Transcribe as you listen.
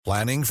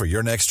Planning for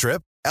your next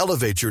trip?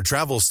 Elevate your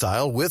travel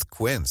style with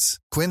Quince.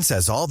 Quince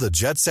has all the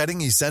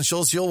jet-setting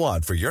essentials you'll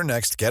want for your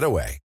next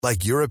getaway,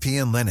 like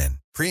European linen,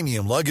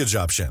 premium luggage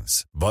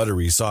options,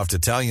 buttery soft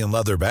Italian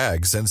leather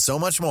bags, and so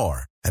much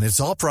more. And it's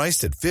all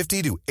priced at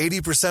 50 to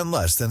 80%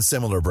 less than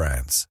similar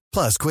brands.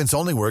 Plus, Quince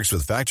only works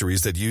with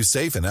factories that use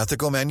safe and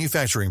ethical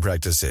manufacturing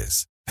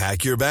practices.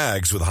 Pack your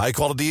bags with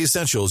high-quality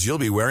essentials you'll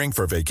be wearing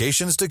for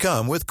vacations to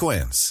come with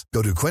Quince.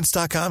 Go to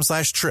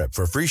quince.com/trip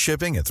for free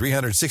shipping and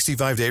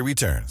 365-day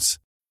returns.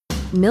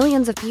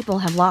 Millions of people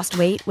have lost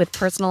weight with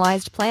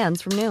personalized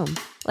plans from Noom.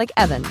 Like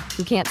Evan,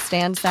 who can't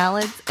stand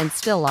salads and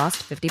still lost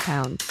 50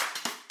 pounds.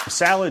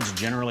 Salads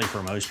generally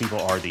for most people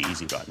are the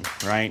easy button,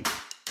 right?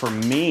 For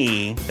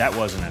me, that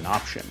wasn't an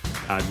option.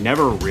 I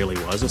never really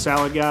was a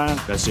salad guy.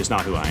 That's just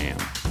not who I am.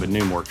 But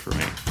Noom worked for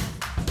me.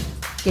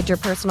 Get your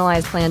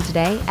personalized plan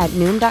today at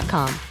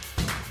Noom.com.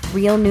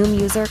 Real Noom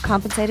user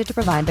compensated to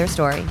provide their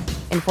story.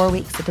 In 4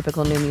 weeks, the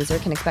typical Noom user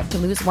can expect to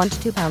lose 1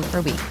 to 2 pounds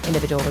per week.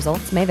 Individual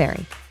results may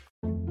vary.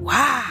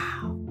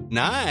 Wow.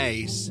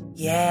 Nice.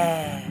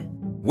 Yeah.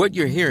 What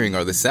you're hearing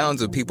are the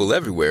sounds of people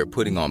everywhere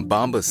putting on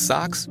Bombas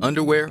socks,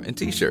 underwear, and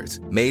T-shirts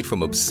made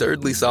from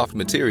absurdly soft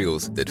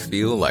materials that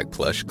feel like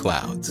plush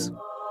clouds.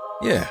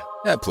 Yeah,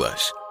 that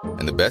plush.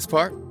 And the best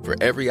part? For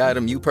every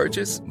item you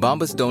purchase,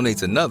 Bombas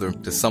donates another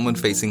to someone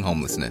facing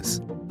homelessness.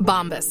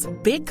 Bombas.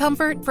 Big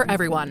comfort for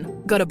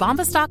everyone. Go to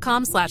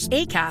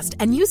bombas.com/ACAST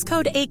and use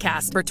code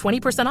ACAST for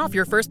 20% off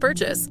your first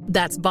purchase.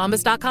 That's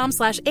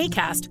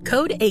bombas.com/ACAST.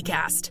 Code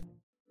ACAST.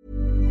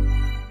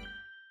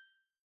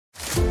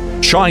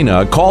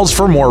 China calls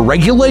for more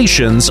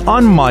regulations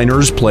on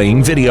minors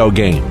playing video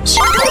games.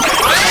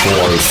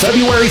 For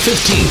February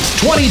 15th,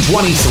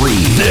 2023,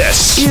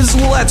 this is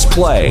Let's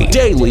Play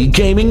Daily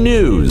Gaming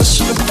News.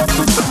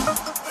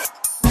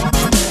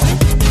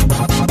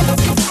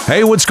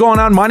 Hey, what's going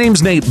on? My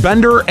name's Nate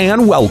Bender,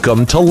 and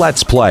welcome to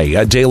Let's Play,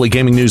 a daily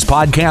gaming news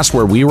podcast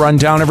where we run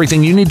down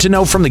everything you need to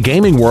know from the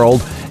gaming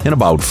world in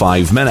about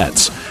 5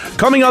 minutes.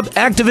 Coming up,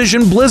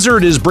 Activision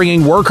Blizzard is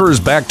bringing workers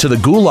back to the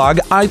gulag.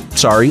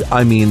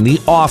 I mean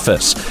the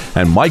office.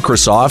 And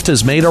Microsoft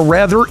has made a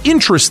rather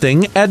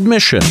interesting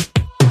admission.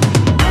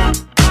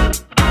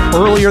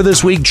 Earlier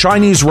this week,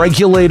 Chinese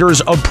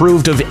regulators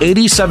approved of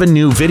 87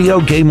 new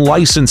video game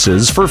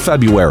licenses for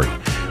February,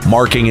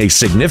 marking a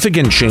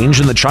significant change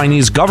in the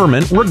Chinese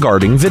government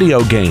regarding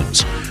video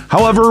games.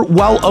 However,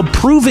 while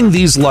approving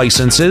these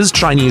licenses,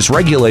 Chinese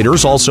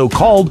regulators also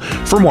called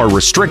for more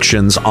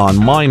restrictions on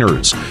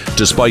minors,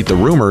 despite the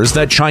rumors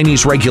that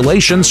Chinese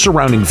regulations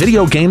surrounding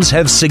video games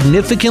have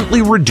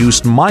significantly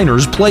reduced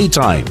minors'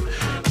 playtime.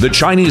 The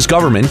Chinese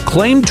government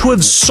claimed to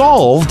have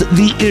solved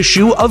the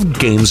issue of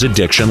games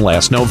addiction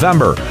last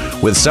November,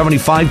 with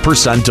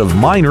 75% of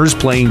minors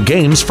playing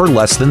games for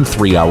less than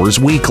 3 hours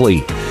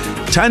weekly.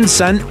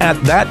 Tencent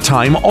at that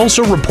time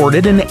also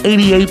reported an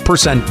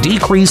 88%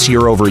 decrease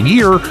year over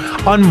year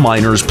on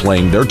minors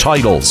playing their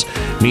titles,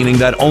 meaning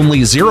that only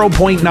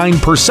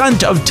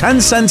 0.9% of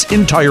Tencent's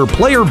entire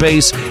player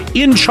base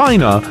in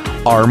China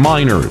are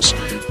minors.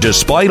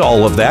 Despite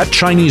all of that,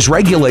 Chinese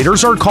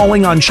regulators are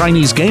calling on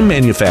Chinese game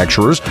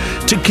manufacturers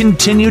to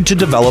continue to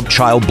develop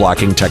child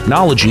blocking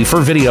technology for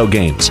video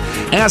games,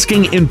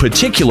 asking in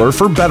particular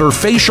for better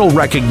facial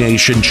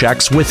recognition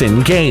checks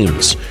within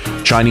games.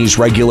 Chinese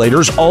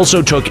regulators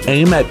also took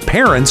aim at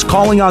parents,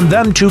 calling on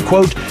them to,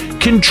 quote,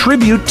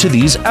 contribute to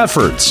these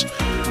efforts.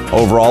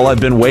 Overall, I've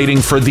been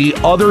waiting for the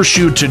other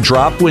shoe to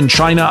drop when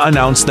China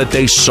announced that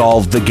they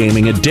solved the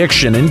gaming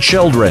addiction in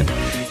children,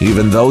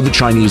 even though the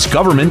Chinese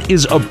government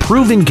is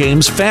approving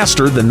games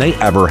faster than they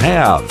ever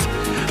have.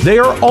 They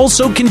are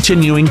also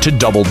continuing to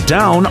double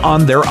down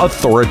on their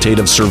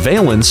authoritative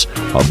surveillance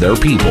of their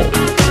people.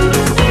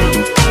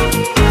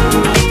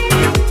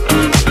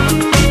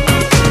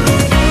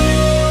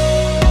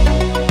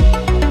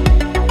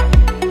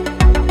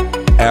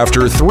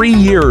 After 3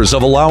 years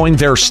of allowing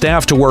their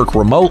staff to work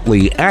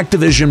remotely,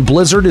 Activision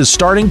Blizzard is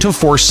starting to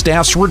force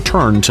staff's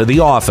return to the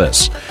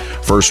office.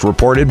 First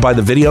reported by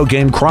the Video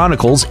Game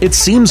Chronicles, it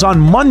seems on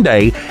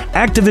Monday,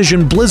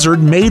 Activision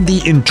Blizzard made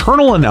the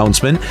internal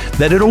announcement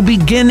that it'll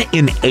begin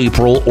in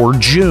April or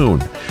June.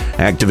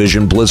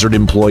 Activision Blizzard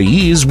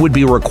employees would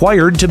be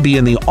required to be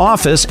in the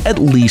office at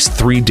least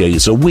 3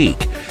 days a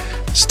week.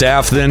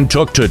 Staff then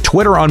took to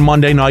Twitter on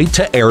Monday night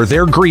to air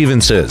their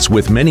grievances,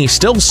 with many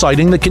still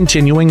citing the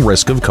continuing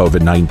risk of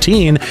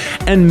COVID-19,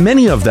 and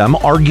many of them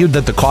argued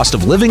that the cost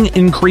of living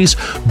increase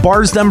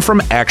bars them from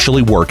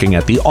actually working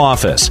at the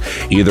office,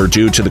 either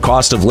due to the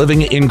cost of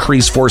living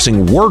increase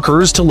forcing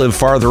workers to live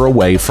farther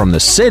away from the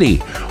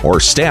city, or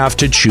staff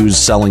to choose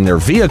selling their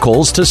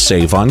vehicles to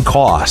save on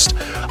cost.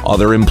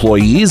 Other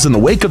employees in the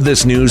wake of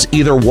this news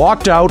either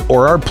walked out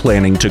or are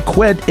planning to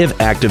quit if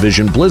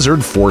Activision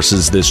Blizzard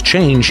forces this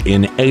change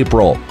in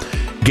April.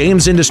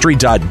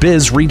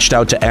 GamesIndustry.biz reached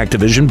out to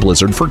Activision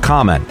Blizzard for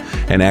comment.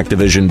 An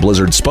Activision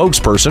Blizzard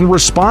spokesperson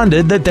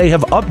responded that they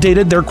have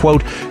updated their,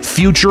 quote,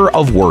 future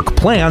of work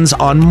plans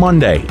on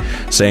Monday,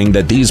 saying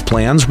that these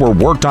plans were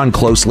worked on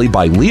closely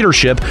by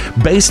leadership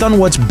based on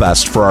what's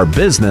best for our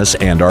business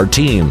and our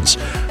teams.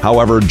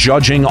 However,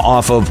 judging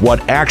off of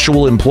what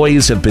actual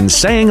employees have been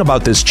saying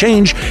about this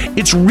change,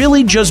 it's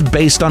really just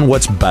based on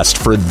what's best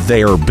for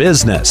their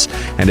business.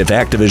 And if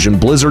Activision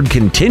Blizzard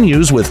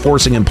continues with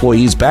forcing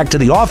employees back to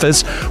the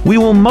office, we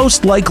will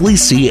most likely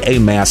see a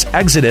mass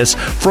exodus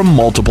from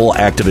multiple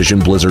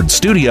Activision Blizzard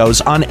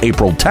studios on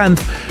April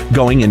 10th,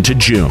 going into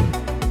June.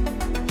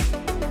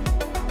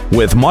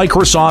 With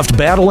Microsoft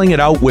battling it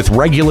out with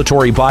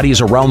regulatory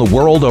bodies around the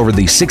world over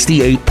the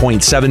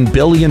 $68.7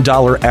 billion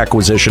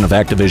acquisition of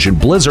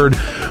Activision Blizzard,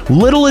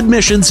 little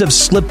admissions have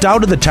slipped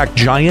out of the tech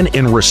giant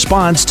in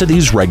response to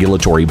these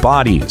regulatory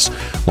bodies.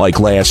 Like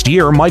last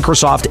year,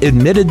 Microsoft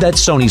admitted that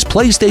Sony's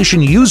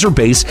PlayStation user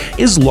base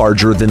is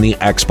larger than the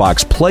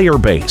Xbox player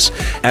base,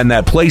 and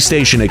that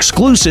PlayStation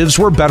exclusives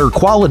were better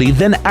quality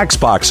than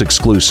Xbox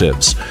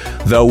exclusives.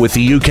 Though with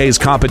the UK's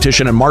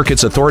Competition and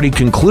Markets Authority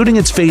concluding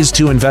its Phase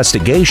 2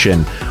 investigation,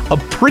 a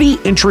pretty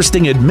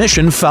interesting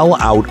admission fell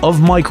out of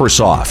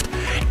Microsoft.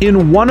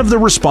 In one of the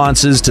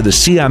responses to the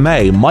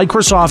CMA,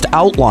 Microsoft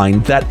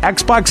outlined that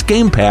Xbox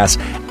Game Pass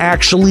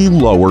actually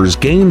lowers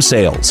game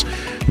sales,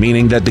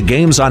 meaning that the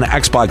games on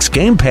Xbox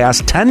Game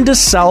Pass tend to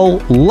sell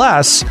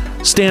less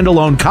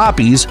standalone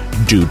copies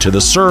due to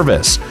the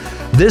service.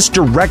 This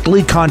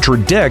directly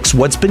contradicts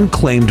what's been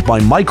claimed by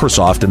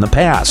Microsoft in the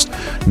past.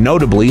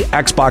 Notably,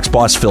 Xbox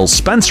boss Phil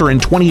Spencer in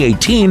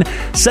 2018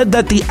 said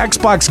that the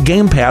Xbox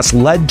Game Pass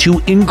led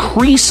to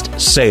increased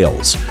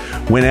sales.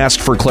 When asked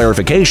for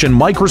clarification,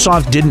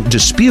 Microsoft didn't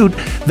dispute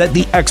that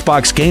the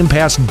Xbox Game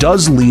Pass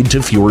does lead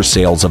to fewer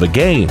sales of a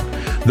game,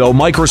 though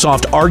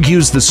Microsoft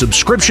argues the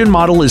subscription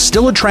model is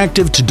still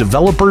attractive to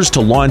developers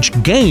to launch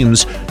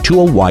games to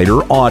a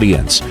wider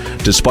audience,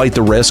 despite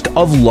the risk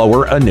of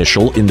lower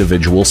initial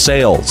individual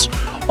sales.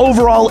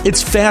 Overall,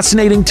 it's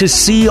fascinating to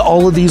see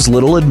all of these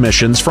little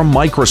admissions from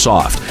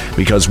Microsoft,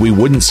 because we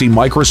wouldn't see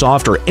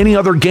Microsoft or any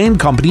other game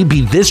company be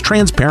this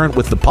transparent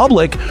with the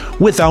public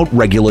without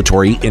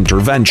regulatory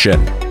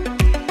intervention.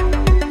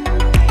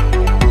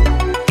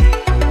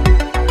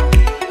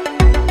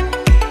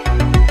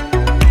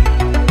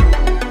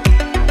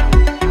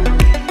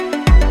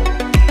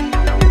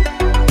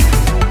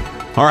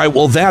 All right,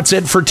 well, that's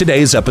it for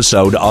today's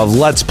episode of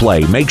Let's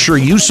Play. Make sure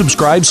you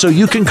subscribe so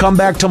you can come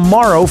back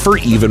tomorrow for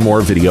even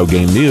more video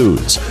game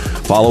news.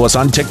 Follow us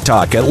on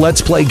TikTok at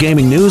Let's Play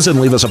Gaming News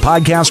and leave us a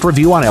podcast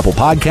review on Apple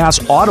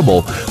Podcasts,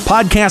 Audible,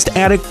 Podcast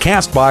Addict,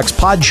 CastBox,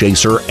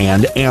 Podchaser,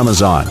 and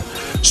Amazon.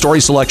 Story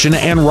selection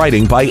and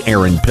writing by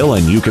Aaron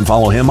Pillen. You can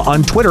follow him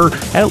on Twitter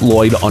at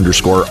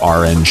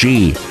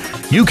Lloyd_RNG.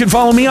 You can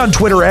follow me on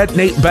Twitter at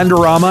Nate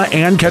Benderama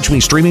and catch me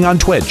streaming on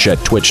Twitch at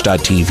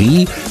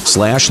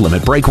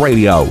twitch.tv/Limit Break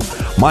Radio.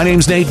 My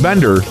name's Nate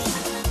Bender.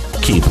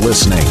 Keep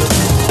listening.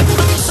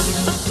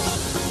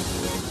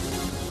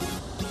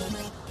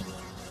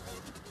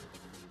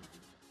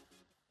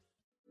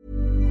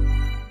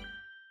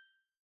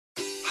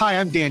 Hi,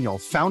 I'm Daniel,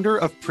 founder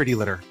of Pretty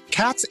Litter.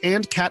 Cats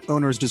and cat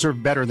owners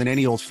deserve better than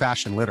any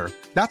old-fashioned litter.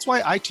 That's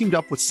why I teamed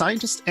up with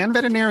scientists and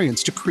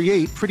veterinarians to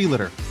create Pretty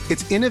Litter.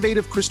 Its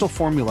innovative crystal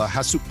formula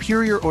has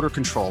superior odor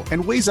control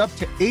and weighs up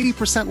to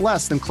 80%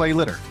 less than clay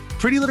litter.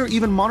 Pretty Litter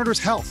even monitors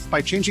health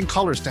by changing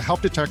colors to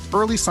help detect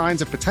early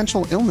signs of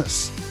potential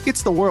illness.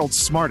 It's the world's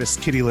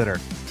smartest kitty litter.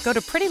 Go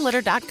to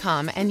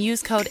prettylitter.com and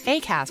use code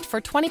ACAST for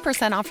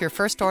 20% off your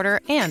first order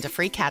and a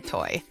free cat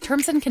toy.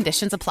 Terms and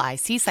conditions apply.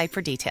 See site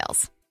for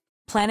details.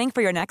 Planning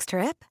for your next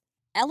trip?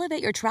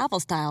 Elevate your travel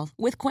style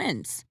with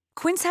Quince.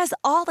 Quince has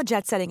all the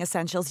jet-setting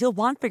essentials you'll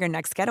want for your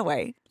next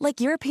getaway,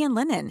 like European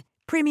linen,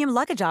 premium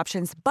luggage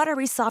options,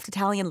 buttery soft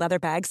Italian leather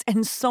bags,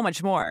 and so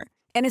much more.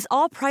 And is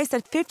all priced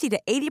at 50 to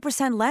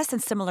 80% less than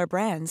similar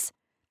brands.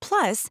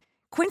 Plus,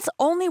 Quince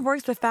only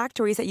works with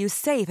factories that use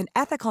safe and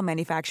ethical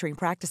manufacturing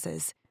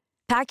practices.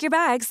 Pack your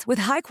bags with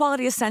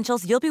high-quality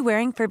essentials you'll be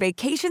wearing for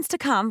vacations to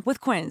come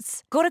with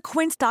Quince. Go to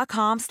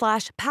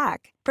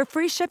quince.com/pack for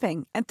free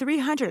shipping and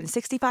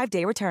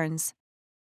 365-day returns.